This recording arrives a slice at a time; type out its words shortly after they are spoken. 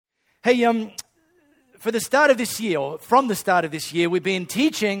Hey, for the start of this year, or from the start of this year, we've been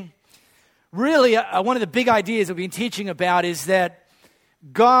teaching, really, one of the big ideas we've been teaching about is that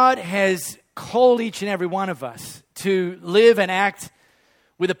God has called each and every one of us to live and act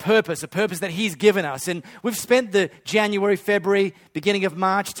with a purpose that He's given us. And we've spent the January, February, beginning of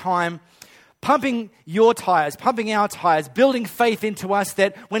March time pumping your tires, pumping our tires, building faith into us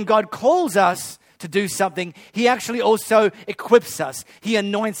that when God calls us to do something, He actually also equips us. He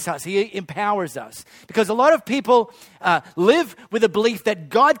anoints us. He empowers us. Because a lot of people live with a belief that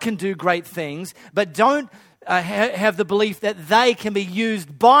God can do great things, but don't have the belief that they can be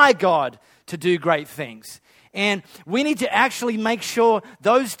used by God to do great things. And we need to actually make sure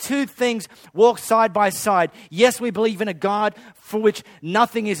those two things walk side by side. Yes, we believe in a God for which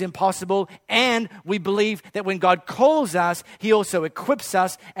nothing is impossible, and we believe that when God calls us, He also equips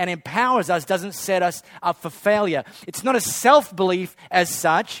us and empowers us, doesn't set us up for failure. It's not a self-belief as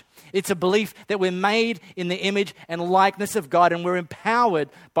such. It's a belief that we're made in the image and likeness of God, and we're empowered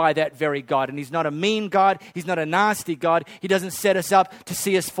by that very God. And He's not a mean God. He's not a nasty God. He doesn't set us up to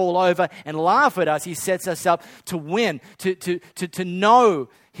see us fall over and laugh at us. He sets us up to win, to know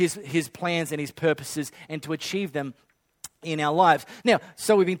His plans and His purposes and to achieve them in our lives. Now,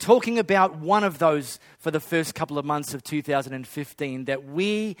 so we've been talking about one of those for the first couple of months of 2015, that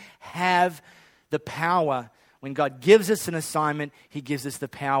we have the power. When God gives us an assignment, He gives us the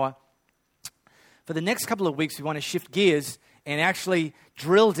power. For the next couple of weeks, we want to shift gears and actually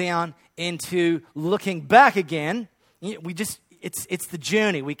drill down into looking back again. It's the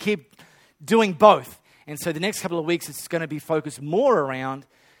journey. We keep doing both. And so the next couple of weeks, it's going to be focused more around,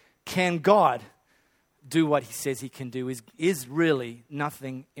 can God do what He says He can do? Is really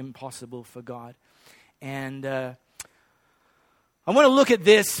nothing impossible for God? And I want to look at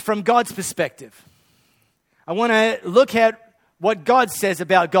this from God's perspective. I want to look at what God says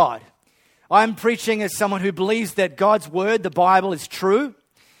about God. I'm preaching as someone who believes that God's Word, the Bible, is true,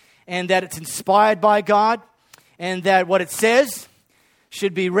 and that it's inspired by God, and that what it says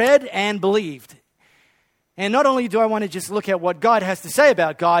should be read and believed. And not only do I want to just look at what God has to say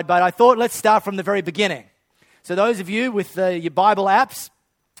about God, but I thought let's start from the very beginning. So those of you with your Bible apps,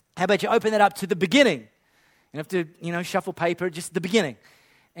 how about you open that up to the beginning? You have to, shuffle paper, just the beginning.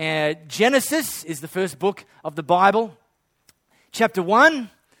 Genesis is the first book of the Bible. Chapter 1,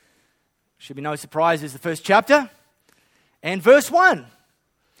 should be no surprise, is the first chapter. And verse 1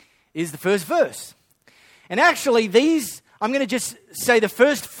 is the first verse. And actually I'm going to just say the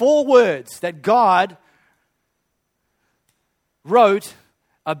first 4 words that God wrote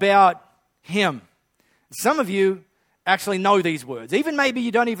about Him. Some of you actually know these words. Even maybe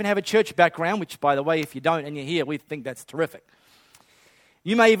you don't even have a church background, which, by the way, if you don't and you're here, we think that's terrific.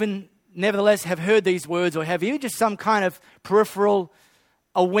 You may even, nevertheless, have heard these words, or have you just some kind of peripheral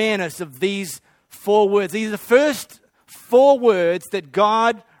awareness of these 4 words. These are the first 4 words that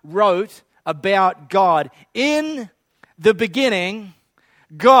God wrote about God. In the beginning,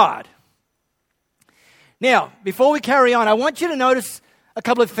 God. Now, before we carry on, I want you to notice a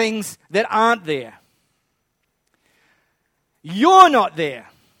couple of things that aren't there. You're not there.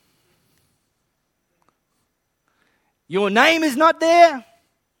 Your name is not there.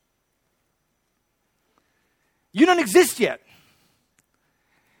 You don't exist yet.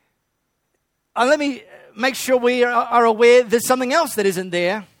 Let me make sure we are aware there's something else that isn't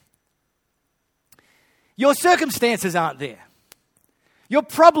there. Your circumstances aren't there. Your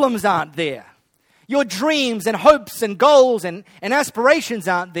problems aren't there. Your dreams and hopes and goals and aspirations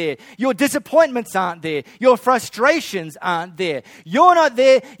aren't there. Your disappointments aren't there. Your frustrations aren't there. You're not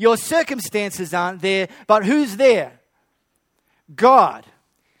there. Your circumstances aren't there. But who's there? God.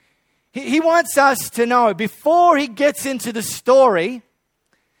 He wants us to know, before He gets into the story,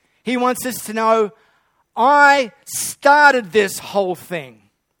 He wants us to know, I started this whole thing.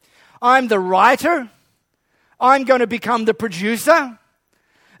 I'm the writer. I'm going to become the producer,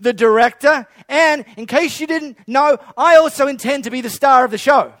 the director, and in case you didn't know, I also intend to be the star of the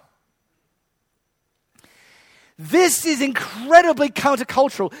show. This is incredibly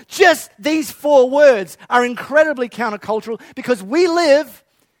countercultural. Just these 4 words are incredibly countercultural because we live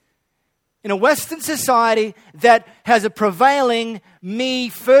in a Western society that has a prevailing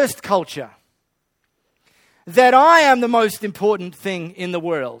me-first culture. That I am the most important thing in the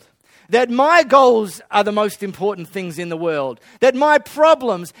world. That my goals are the most important things in the world. That my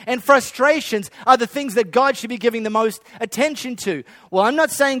problems and frustrations are the things that God should be giving the most attention to. Well, I'm not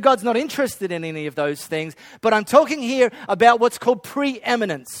saying God's not interested in any of those things, but I'm talking here about what's called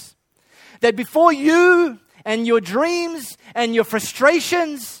preeminence. That before you and your dreams and your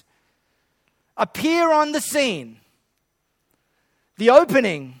frustrations appear on the scene, the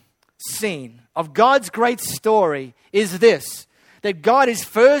opening scene of God's great story is this, that God is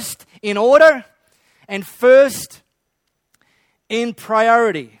first in order and first in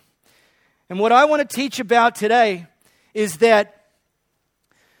priority. And what I want to teach about today is that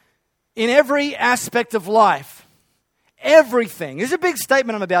in every aspect of life, everything, this is a big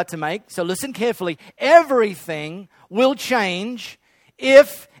statement I'm about to make, so listen carefully, everything will change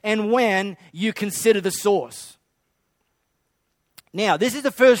if and when you consider the source. Now, this is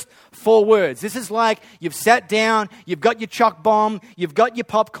the first 4 words. This is like you've sat down, you've got your choc bomb, you've got your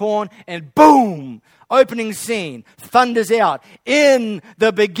popcorn, and boom, opening scene, thunders out. In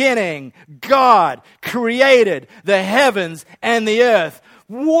the beginning, God created the heavens and the earth.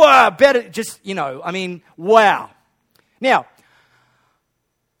 Wow, wow. Now,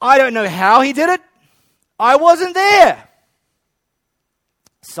 I don't know how he did it. I wasn't there.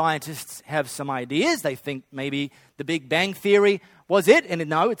 Scientists have some ideas. They think maybe the Big Bang Theory was it. And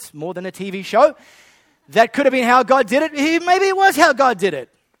no, it's more than a TV show. That could have been how God did it. Maybe it was how God did it.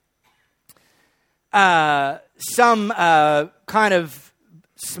 Some kind of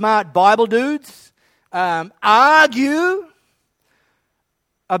smart Bible dudes argue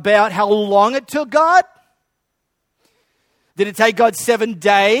about how long it took God. Did it take God 7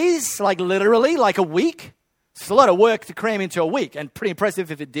 days, like literally, like a week? It's a lot of work to cram into a week, and pretty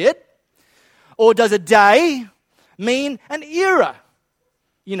impressive if it did. Or does a day mean an era?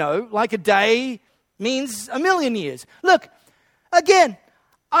 You know, like a day means 1,000,000 years. Look, again,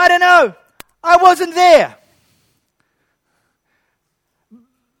 I don't know. I wasn't there.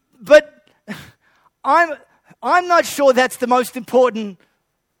 But I'm not sure that's the most important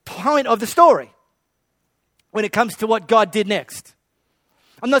point of the story when it comes to what God did next.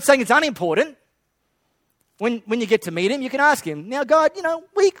 I'm not saying it's unimportant. When you get to meet him, you can ask him, now God, how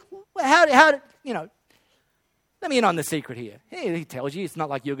did, let me in on the secret here. He tells you, it's not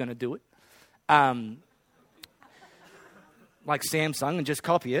like you're going to do it. Like Samsung and just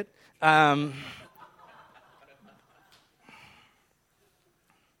copy it. But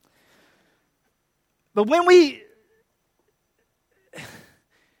when we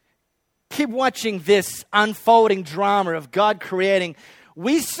keep watching this unfolding drama of God creating,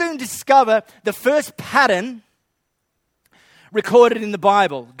 we soon discover the first pattern recorded in the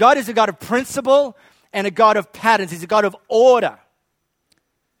Bible. God is a God of principle and a God of patterns. He's a God of order.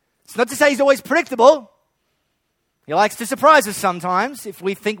 It's not to say he's always predictable. He likes to surprise us sometimes. If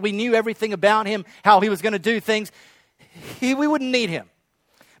we think we knew everything about him, how he was going to do things, we wouldn't need him.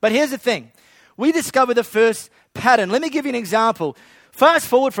 But here's the thing. We discover the first pattern. Let me give you an example. Fast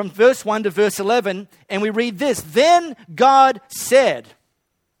forward from verse 1 to verse 11, and we read this. Then God said,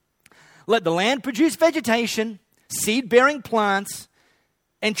 let the land produce vegetation, seed-bearing plants,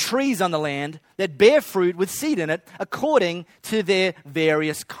 and trees on the land that bear fruit with seed in it, according to their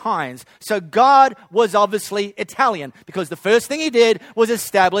various kinds. So God was obviously Italian, because the first thing he did was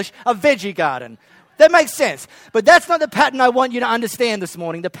establish a veggie garden. That makes sense. But that's not the pattern I want you to understand this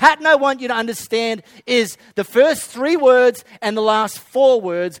morning. The pattern I want you to understand is the first 3 words and the last 4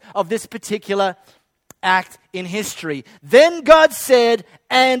 words of this particular act in history. Then God said,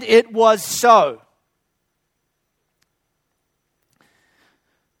 and it was so.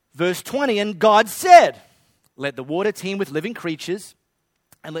 Verse 20, and God said, let the water teem with living creatures,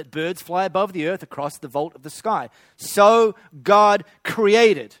 and let birds fly above the earth across the vault of the sky. So God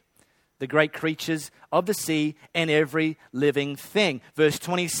created the great creatures of the sea and every living thing. Verse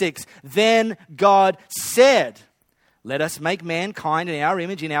 26, then God said, let us make mankind in our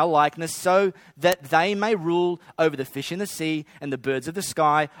image, in our likeness, so that they may rule over the fish in the sea and the birds of the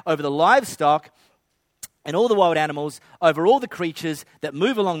sky, over the livestock and all the wild animals, over all the creatures that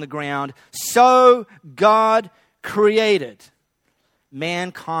move along the ground. So God created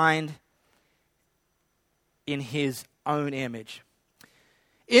mankind in his own image.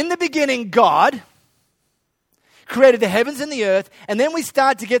 In the beginning, God created the heavens and the earth, and then we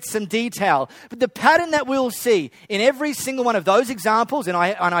start to get some detail. But the pattern that we'll see in every single one of those examples, and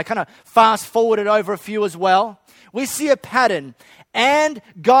I kind of fast forwarded over a few as well, we see a pattern. And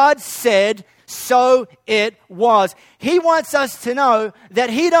God said, so it was. He wants us to know that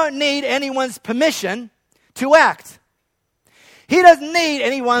he don't need anyone's permission to act. He doesn't need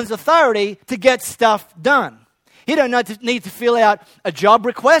anyone's authority to get stuff done. He don't need to fill out a job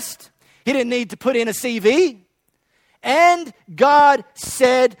request. He didn't need to put in a CV. And God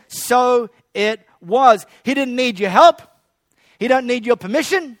said, so it was. He didn't need your help. He don't need your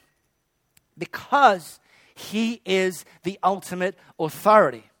permission, because he is the ultimate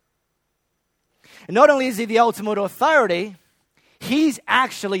authority. And not only is he the ultimate authority, he's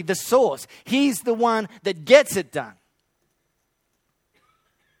actually the source. He's the one that gets it done.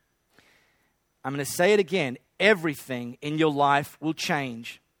 I'm going to say it again, everything in your life will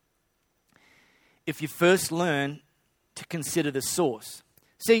change if you first learn to consider the source.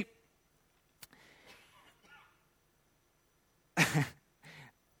 See,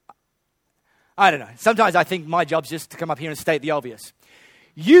 I don't know. Sometimes I think my job's just to come up here and state the obvious.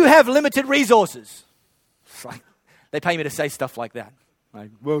 You have limited resources. It's like, they pay me to say stuff like that.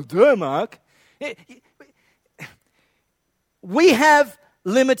 Like, well, duh, Mark. We have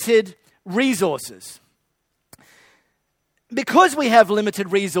limited resources. Because we have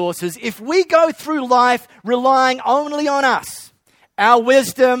limited resources, if we go through life relying only on us, our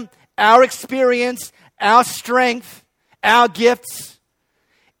wisdom, our experience, our strength, our gifts,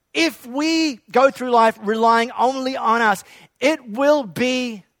 if we go through life relying only on us, it will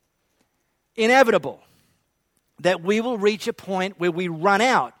be inevitable that we will reach a point where we run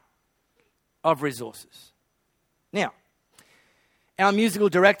out of resources. Now, our musical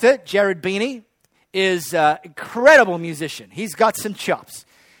director, Jared Beanie, is an incredible musician. He's got some chops.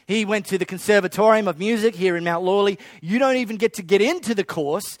 He went to the Conservatorium of Music here in Mount Lawley. You don't even get to get into the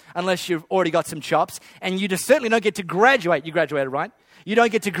course unless you've already got some chops. And you just certainly don't get to graduate. You graduated, right? You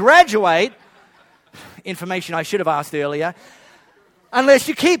don't get to graduate, information I should have asked earlier, unless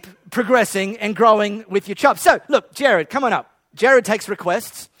you keep progressing and growing with your chops. So, look, Jared, come on up. Jared takes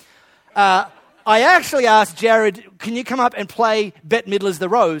requests. I actually asked Jared, can you come up and play Bette Midler's The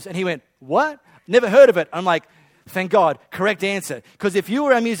Rose? And he went, what? Never heard of it. I'm like, thank God, correct answer. Because if you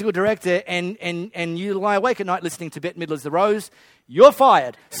were a musical director and you lie awake at night listening to Bette Midler's The Rose, you're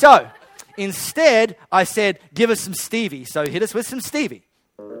fired. So, instead, I said, give us some Stevie. So hit us with some Stevie.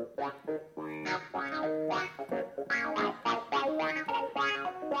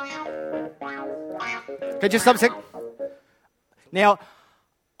 Okay, just stop a sec. Now,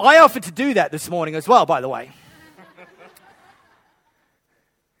 I offered to do that this morning as well, by the way.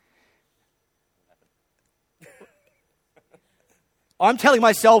 I'm telling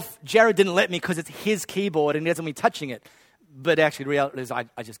myself Jared didn't let me because it's his keyboard and he doesn't want me touching it. But actually, the reality is I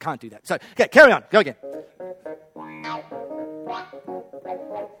just can't do that. So, okay, carry on. Go again.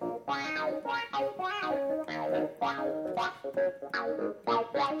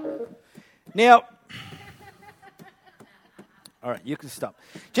 Now, all right, you can stop.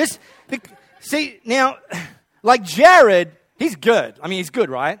 Just, see, now, like Jared, he's good. I mean, he's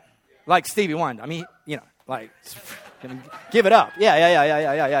good, right? Like Stevie Wonder. I mean, you know, like, give it up.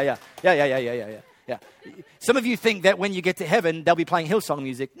 Yeah. Some of you think that when you get to heaven, they'll be playing Hillsong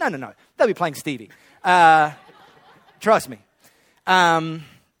music. No. They'll be playing Stevie. Trust me. Then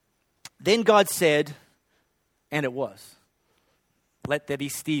God said, and it was, let there be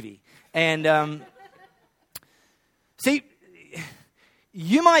Stevie. And see,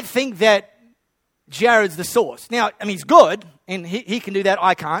 you might think that Jared's the source. Now, I mean, he's good, and he can do that.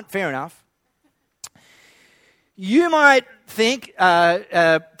 I can't. Fair enough. You might think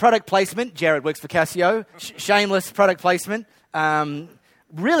product placement. Jared works for Casio. Shameless product placement.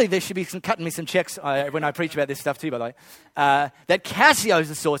 Really, there should be cutting me some checks when I preach about this stuff too, by the way. That Casio's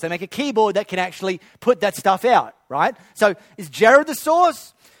the source. They make a keyboard that can actually put that stuff out, right? So is Jared the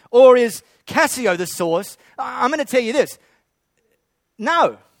source or is Casio the source? I'm going to tell you this.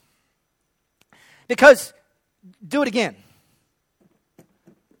 No. Because, do it again.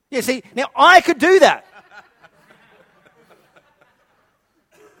 Yeah, see, now I could do that.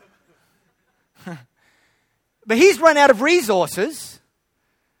 But he's run out of resources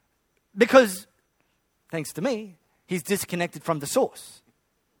because, thanks to me, he's disconnected from the source.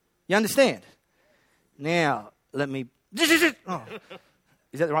 You understand? Now, let me... Oh.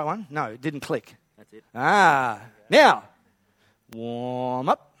 Is that the right one? No, it didn't click. That's it. Now, warm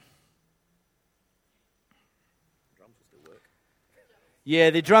up. Drums will still work.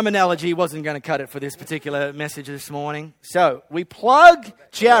 Yeah, the drum analogy wasn't going to cut it for this particular message this morning. So, we plug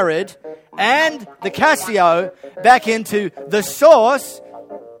Jared and the Casio back into the source.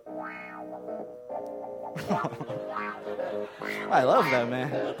 I love that,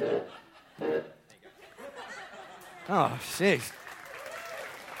 man. Oh, jeez.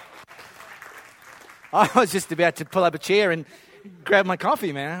 I was just about to pull up a chair and grab my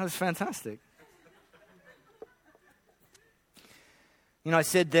coffee, man. That was fantastic. You know, I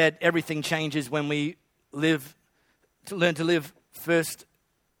said that everything changes when we learn to live first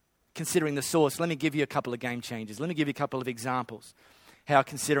considering the source. Let me give you a couple of game changers. Let me give you a couple of examples how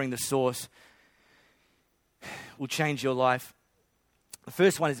considering the source will change your life. The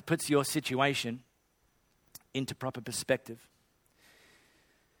first one is it puts your situation into proper perspective.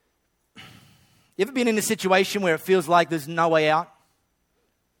 You ever been in a situation where it feels like there's no way out?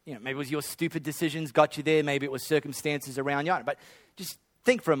 You know, maybe it was your stupid decisions got you there. Maybe it was circumstances around you. But just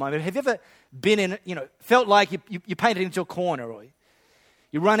think for a moment. Have you ever been in, felt like you painted into a corner, or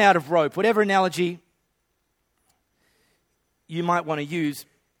you run out of rope, whatever analogy you might want to use?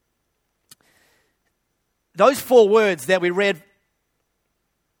 Those 4 words that we read,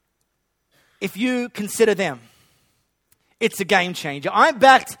 if you consider them, it's a game changer. I'm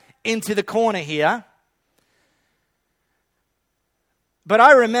backed into the corner here, but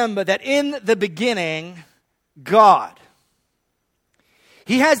I remember that in the beginning, God,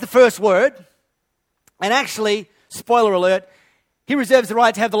 He has the first word, and actually, spoiler alert, He reserves the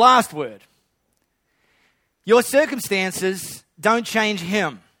right to have the last word. Your circumstances don't change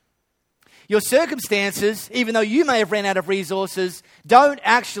Him. Your circumstances, even though you may have ran out of resources, don't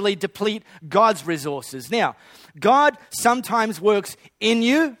actually deplete God's resources. Now, God sometimes works in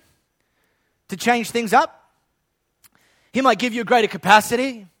you to change things up. He might give you a greater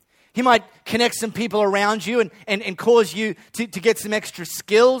capacity. He might connect some people around you and cause you to get some extra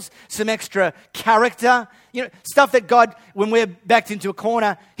skills, some extra character. Stuff that God, when we're backed into a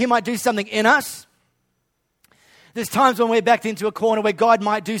corner, He might do something in us. There's times when we're backed into a corner where God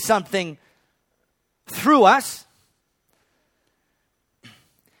might do something through us.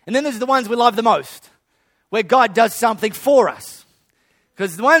 And then there's the ones we love the most, where God does something for us.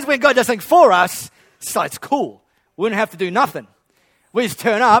 Because the ones where God does something for us, it's cool. We wouldn't have to do nothing. We just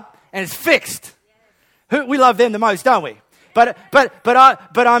turn up and it's fixed. We love them the most, don't we? But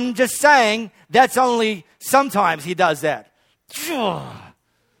I'm just saying that's only sometimes He does that.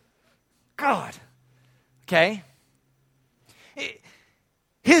 God. Okay?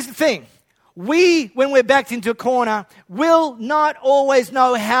 Here's the thing. When we're backed into a corner, will not always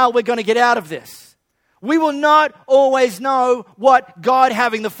know how we're going to get out of this. We will not always know what God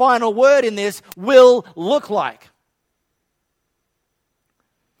having the final word in this will look like.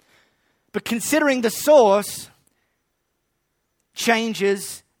 But considering the source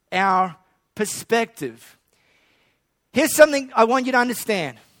changes our perspective. Here's something I want you to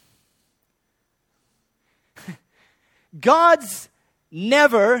understand. God's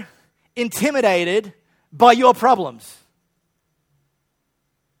never intimidated by your problems.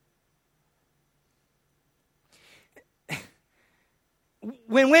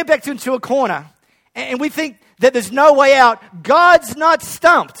 When we're backed into a corner and we think that there's no way out, God's not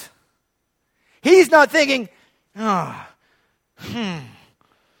stumped. He's not thinking,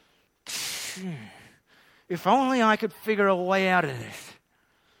 if only I could figure a way out of this.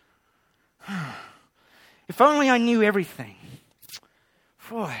 If only I knew everything.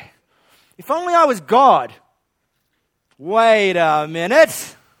 Boy, if only I was God. Wait a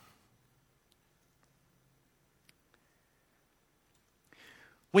minute.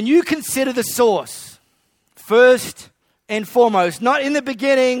 When you consider the source, first and foremost, not in the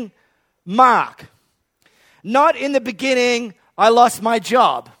beginning, Mark. Not in the beginning, I lost my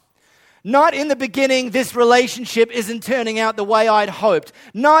job. Not in the beginning, this relationship isn't turning out the way I'd hoped.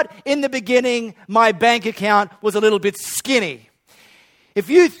 Not in the beginning, my bank account was a little bit skinny. If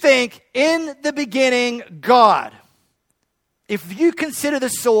you think in the beginning, God, if you consider the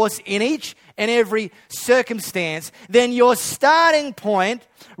source in each and every circumstance, then your starting point,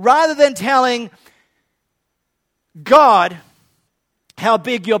 rather than telling God how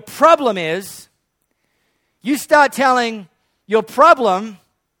big your problem is, you start telling your problem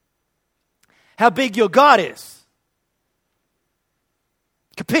how big your God is.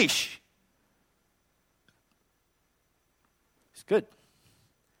 Capiche? It's good.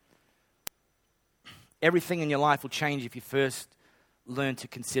 Everything in your life will change if you first learn to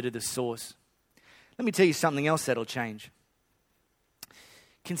consider the source. Let me tell you something else that'll change.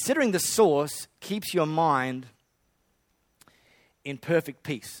 Considering the source keeps your mind in perfect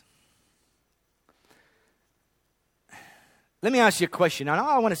peace. Let me ask you a question.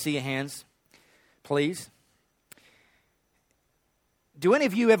 I want to see your hands, please. Do any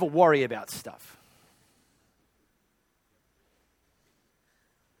of you ever worry about stuff?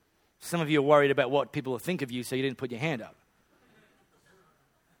 Some of you are worried about what people will think of you, so you didn't put your hand up.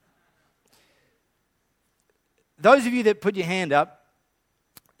 Those of you that put your hand up,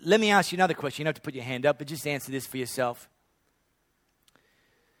 let me ask you another question. You don't have to put your hand up, but just answer this for yourself.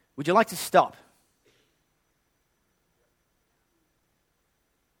 Would you like to stop?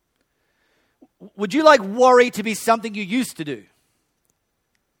 Would you like worry to be something you used to do?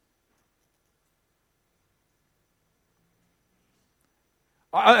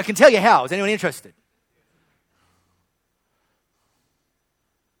 I can tell you how. Is anyone interested?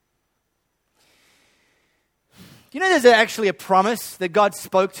 You know there's actually a promise that God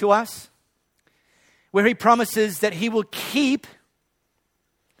spoke to us where He promises that He will keep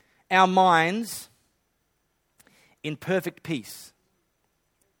our minds in perfect peace.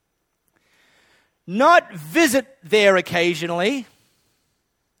 not visit there occasionally,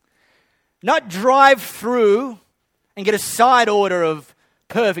 not drive through and get a side order of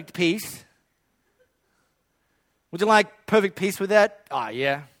perfect peace. Would you like perfect peace with that? Ah,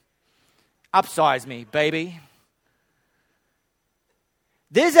 yeah. Upsize me, baby.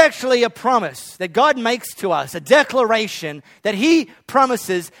 There's actually a promise that God makes to us, a declaration that He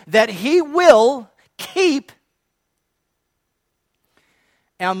promises that He will keep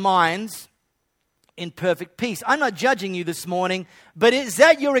our minds in perfect peace. I'm not judging you this morning, but is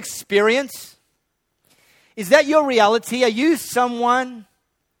that your experience? Is that your reality? Are you someone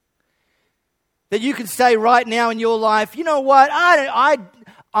that you can say right now in your life, you know what,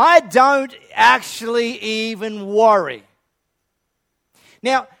 I don't actually even worry?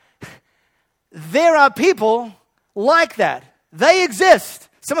 Now, there are people like that. They exist.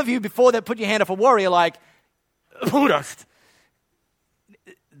 Some of you, before that put your hand up for worry, are like, Buddhist.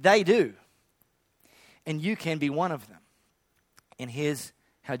 They do. And you can be one of them. And here's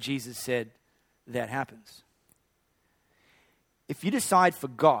how Jesus said that happens. If you decide for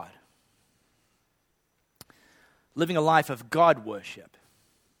God, living a life of God worship,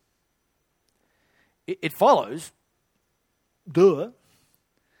 it follows,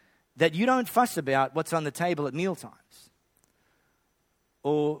 that you don't fuss about what's on the table at mealtimes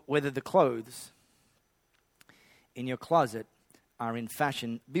or whether the clothes in your closet are in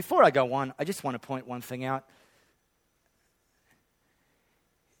fashion. Before I go on, I just want to point one thing out.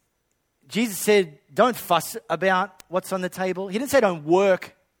 Jesus said, don't fuss about what's on the table. He didn't say don't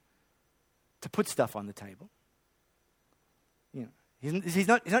work to put stuff on the table. You know, he's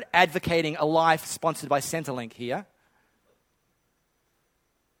not advocating a life sponsored by Centrelink here.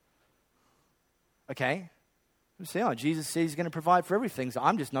 Okay? You say, Jesus says He's going to provide for everything, so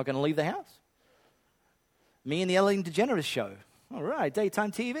I'm just not going to leave the house. Me and the Ellen DeGeneres show. All right,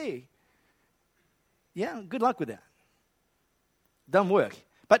 daytime TV. Yeah, good luck with that. Don't work.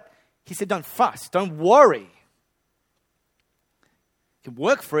 But He said don't fuss, don't worry. You can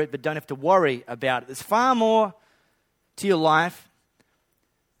work for it, but don't have to worry about it. There's far more to your life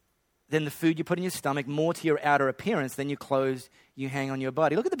than the food you put in your stomach, more to your outer appearance than your clothes you hang on your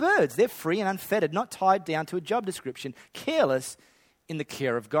body. Look at the birds. They're free and unfettered, not tied down to a job description, careless in the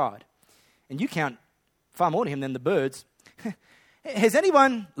care of God. And you count far more to Him than the birds. Has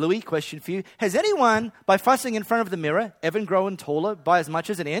anyone, Louis, question for you, has anyone, by fussing in front of the mirror, ever grown taller by as much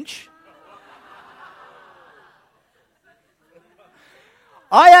as an inch?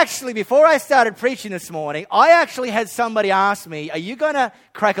 Before I started preaching this morning, I actually had somebody ask me, are you going to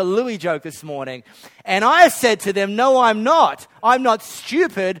crack a Louis joke this morning? And I said to them, no, I'm not. I'm not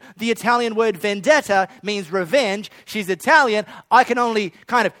stupid. The Italian word vendetta means revenge. She's Italian. I can only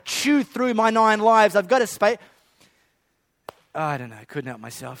kind of chew through my 9 lives. I've got to space. I don't know. I couldn't help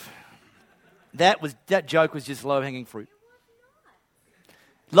myself. That joke was just low-hanging fruit.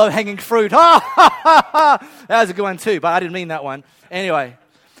 Low-hanging fruit. That was a good one too, but I didn't mean that one. Anyway,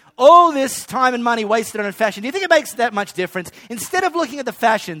 all this time and money wasted on fashion. Do you think it makes that much difference? Instead of looking at the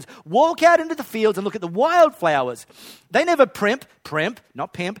fashions, walk out into the fields and look at the wildflowers. They never primp,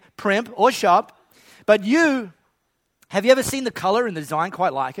 or shop. But have you ever seen the color and the design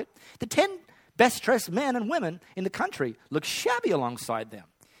quite like it? The 10 best-dressed men and women in the country look shabby alongside them.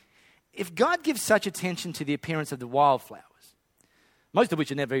 If God gives such attention to the appearance of the wildflowers, most of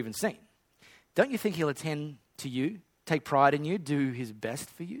which are never even seen, don't you think He'll attend to you, take pride in you, do His best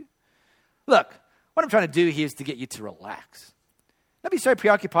for you? Look, what I'm trying to do here is to get you to relax. Don't be so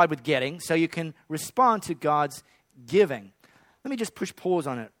preoccupied with getting so you can respond to God's giving. Let me just push pause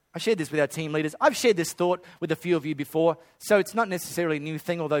on it. I shared this with our team leaders. I've shared this thought with a few of you before, so it's not necessarily a new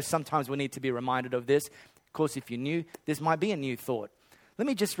thing, although sometimes we need to be reminded of this. Of course, if you're new, this might be a new thought. Let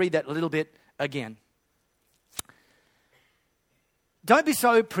me just read that a little bit again. Don't be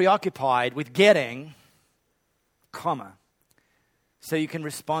so preoccupied with getting, so you can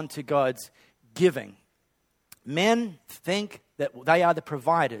respond to God's giving. Men think that they are the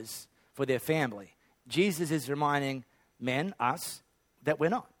providers for their family. Jesus is reminding men, us, that we're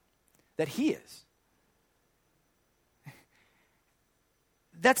not, that He is.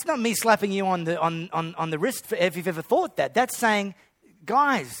 That's not me slapping you on the wrist if you've ever thought that. That's saying,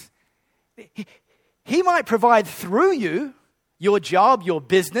 guys, He might provide through you, your job, your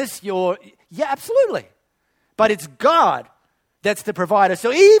business, absolutely. But it's God that's the provider.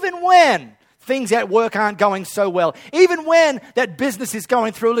 So even when things at work aren't going so well, even when that business is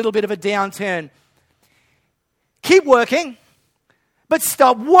going through a little bit of a downturn, keep working, but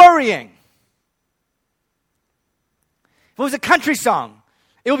stop worrying. If it was a country song,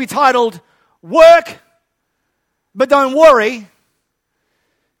 it would be titled, Work, but Don't Worry,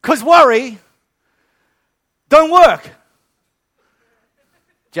 because worry Don't work.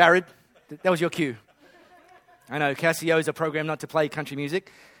 Jared, that was your cue. I know, Casio's a program not to play country music.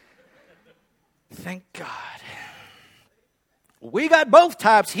 Thank God. We got both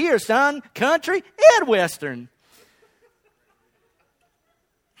types here, son. Country and Western.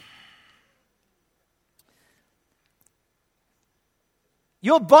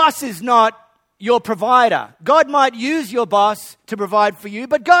 Your boss is not your provider. God might use your boss to provide for you,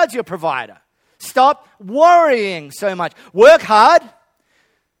 but God's your provider. Stop worrying so much. Work hard.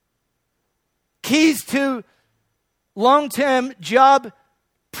 Keys to long-term job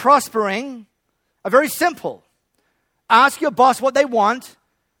prospering are very simple. Ask your boss what they want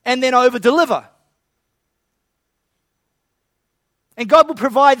and then over-deliver. And God will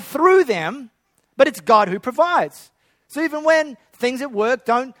provide through them, but it's God who provides. So even when things at work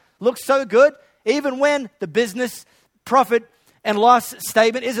don't look so good, even when the business profit and loss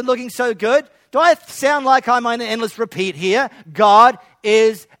statement isn't looking so good, do I sound like I'm on an endless repeat here? God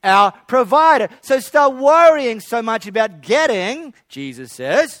is our provider. So start worrying so much about getting, Jesus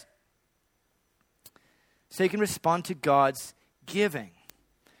says, so you can respond to God's giving.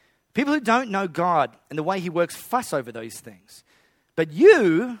 People who don't know God and the way He works fuss over those things. But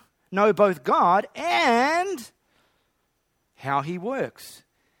you know both God and how He works.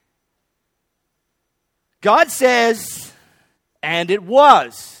 God says, and it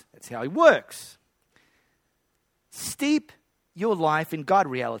was. That's how He works. Steep your life in God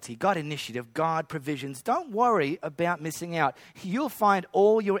reality, God initiative, God provisions. Don't worry about missing out. You'll find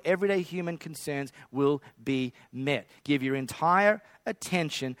all your everyday human concerns will be met. Give your entire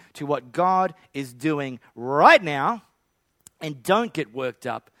attention to what God is doing right now, and don't get worked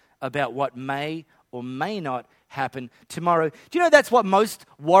up about what may or may not happen tomorrow. Do you know that's what most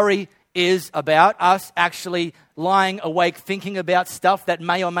worry is about? Us actually lying awake thinking about stuff that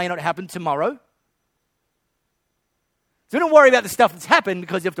may or may not happen tomorrow. So don't worry about the stuff that's happened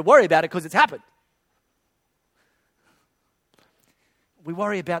because you have to worry about it because it's happened. We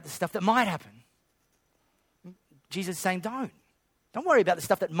worry about the stuff that might happen. Jesus is saying don't worry about the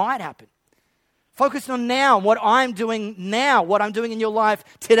stuff that might happen. Focus on now, what I'm doing now, what I'm doing in your life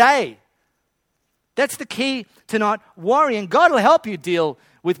today. That's the key to not worrying. God will help you deal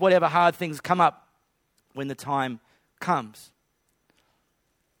with whatever hard things come up when the time comes.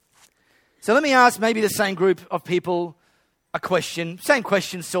 So let me ask maybe the same group of people a question, same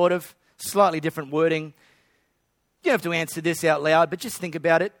question sort of, slightly different wording. You don't have to answer this out loud, but just think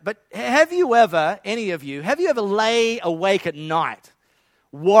about it. But have you ever lay awake at night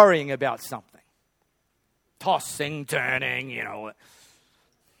worrying about something? Tossing, turning,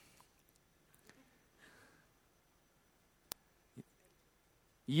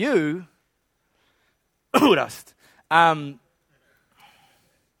 You, dust.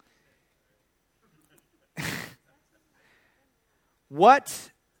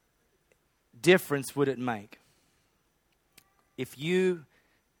 What difference would it make if you,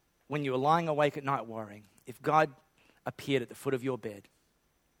 when you were lying awake at night worrying, if God appeared at the foot of your bed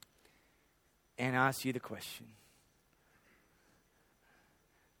and asked you the question,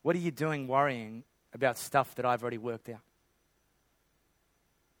 what are you doing worrying about stuff that I've already worked out?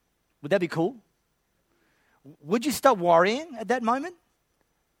 Would that be cool? Would you stop worrying at that moment?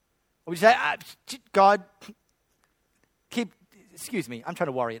 Or would you say, God, excuse me, I'm trying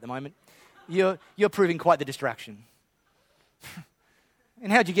to worry at the moment. You're proving quite the distraction.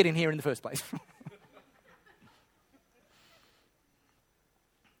 And how'd you get in here in the first place?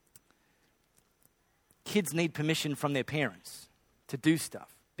 Kids need permission from their parents to do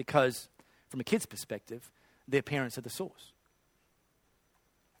stuff because, from a kid's perspective, their parents are the source.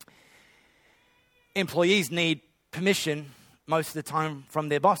 Employees need permission most of the time from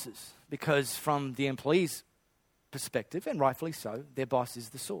their bosses because, from the employee's perspective, and rightfully so, their boss is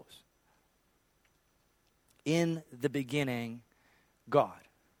the source. In the beginning, God.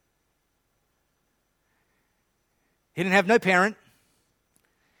 He didn't have no parent.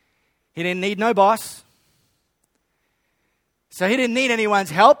 He didn't need no boss. So he didn't need anyone's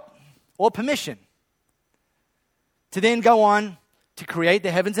help or permission to then go on to create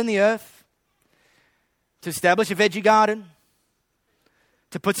the heavens and the earth, to establish a veggie garden,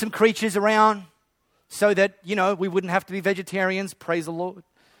 to put some creatures around so that, we wouldn't have to be vegetarians, praise the Lord.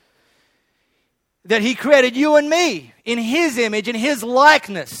 That He created you and me in His image, in His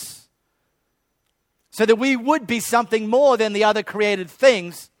likeness, so that we would be something more than the other created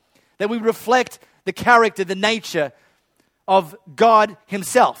things, that we reflect the character, the nature of God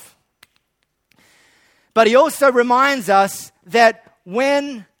Himself. But He also reminds us that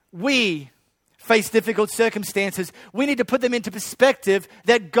when we face difficult circumstances, we need to put them into perspective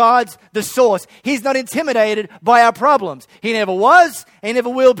that God's the source. He's not intimidated by our problems. He never was, and he never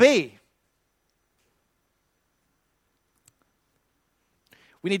will be.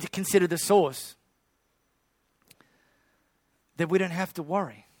 We need to consider the source. That we don't have to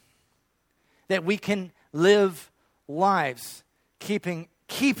worry. That we can live lives keeping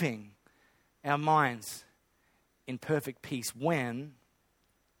our minds in perfect peace when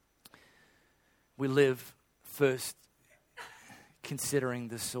we live first considering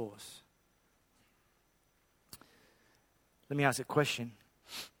the source. Let me ask a question.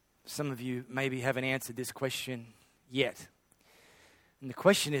 Some of you maybe haven't answered this question yet. And the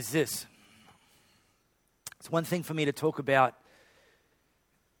question is this. It's one thing for me to talk about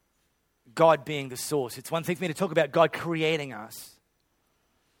God being the source. It's one thing for me to talk about God creating us.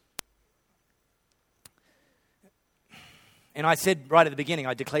 And I said right at the beginning,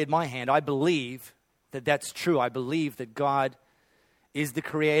 I declared my hand. I believe that that's true. I believe that God is the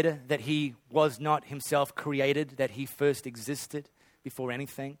creator, that he was not himself created, that he first existed before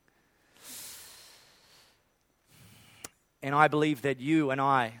anything. And I believe that you and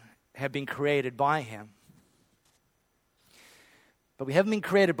I have been created by him. But we haven't been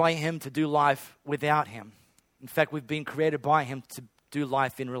created by him to do life without him. In fact, we've been created by him to do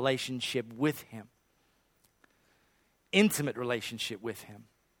life in relationship with him. Intimate relationship with him.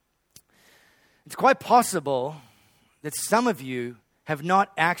 It's quite possible that some of you have not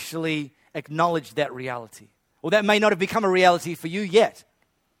actually acknowledged that reality. Or that may not have become a reality for you yet.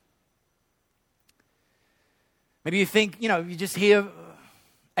 Maybe you think, you're just here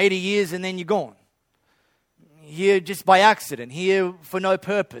 80 years and then you're gone. Here just by accident. Here for no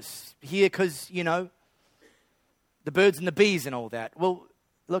purpose. Here because, the birds and the bees and all that. Well,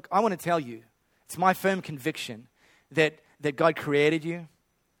 look, I want to tell you, it's my firm conviction that God created you.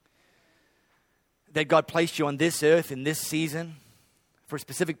 That God placed you on this earth in this season for a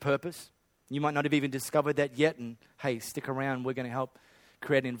specific purpose. You might not have even discovered that yet. And hey, stick around. We're going to help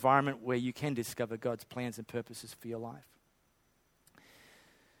create an environment where you can discover God's plans and purposes for your life.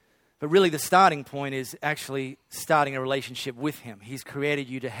 But really the starting point is actually starting a relationship with him. He's created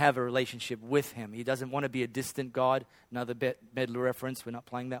you to have a relationship with him. He doesn't want to be a distant God. Another Bedler reference. We're not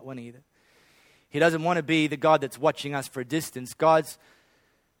playing that one either. He doesn't want to be the God that's watching us for a distance. God's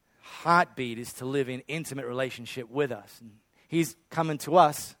heartbeat is to live in intimate relationship with us. And he's coming to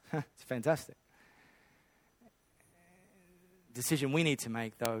us. It's fantastic. Decision we need to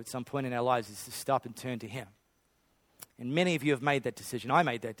make, though, at some point in our lives is to stop and turn to him. And many of you have made that decision. I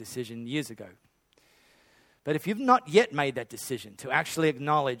made that decision years ago. But if you've not yet made that decision to actually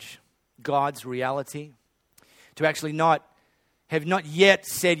acknowledge God's reality, to actually have not yet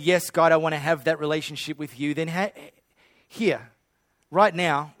said, yes, God, I want to have that relationship with you, then here, right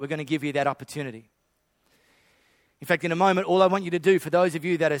now, we're going to give you that opportunity. In fact, in a moment, all I want you to do, for those of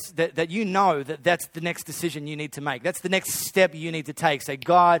you that that's the next decision you need to make. That's the next step you need to take. Say,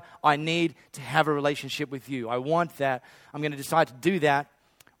 God, I need to have a relationship with you. I want that. I'm going to decide to do that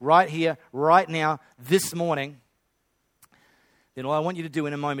right here, right now, this morning. Then all I want you to do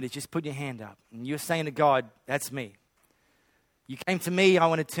in a moment is just put your hand up. And you're saying to God, that's me. You came to me, I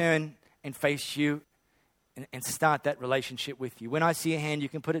want to turn and face you and start that relationship with you. When I see a hand, you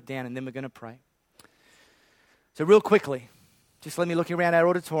can put it down, and then we're going to pray. So real quickly, just let me look around our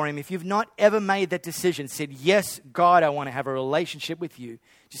auditorium. If you've not ever made that decision, said, yes, God, I want to have a relationship with you,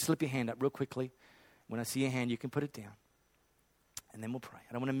 just slip your hand up real quickly. When I see your hand, you can put it down. And then we'll pray.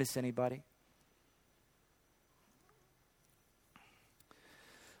 I don't want to miss anybody.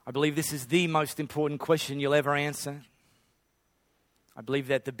 I believe this is the most important question you'll ever answer. I believe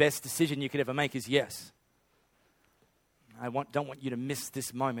that the best decision you could ever make is yes. I don't want you to miss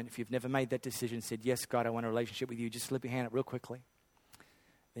this moment. If you've never made that decision, said, yes, God, I want a relationship with you, just slip your hand up real quickly.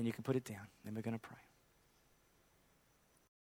 Then you can put it down. Then we're going to pray.